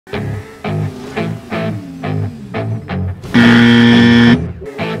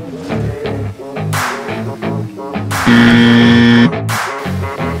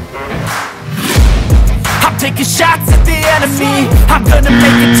to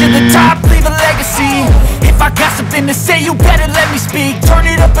make it to the top, leave a legacy. If I got something to say, you better let me speak. Turn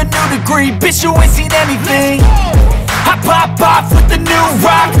it up a new degree, bitch, you ain't seen anything. I pop off with the new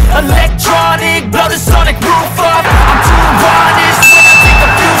rock, electronic, blow the sonic roof up. I'm too honest when I take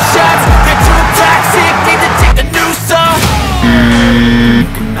a few shots. They're too toxic, need to take the noose off. You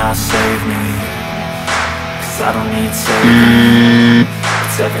cannot save me, 'cause I don't need saving.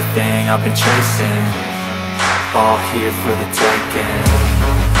 It's everything I've been chasing, all here for the taking.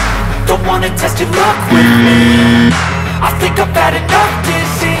 Don't wanna test your luck with me, I think I've had enough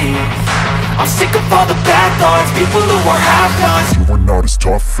disease. I'm sick of all the bad thoughts, people who are half-nots. You were not as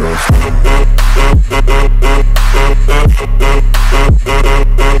tough as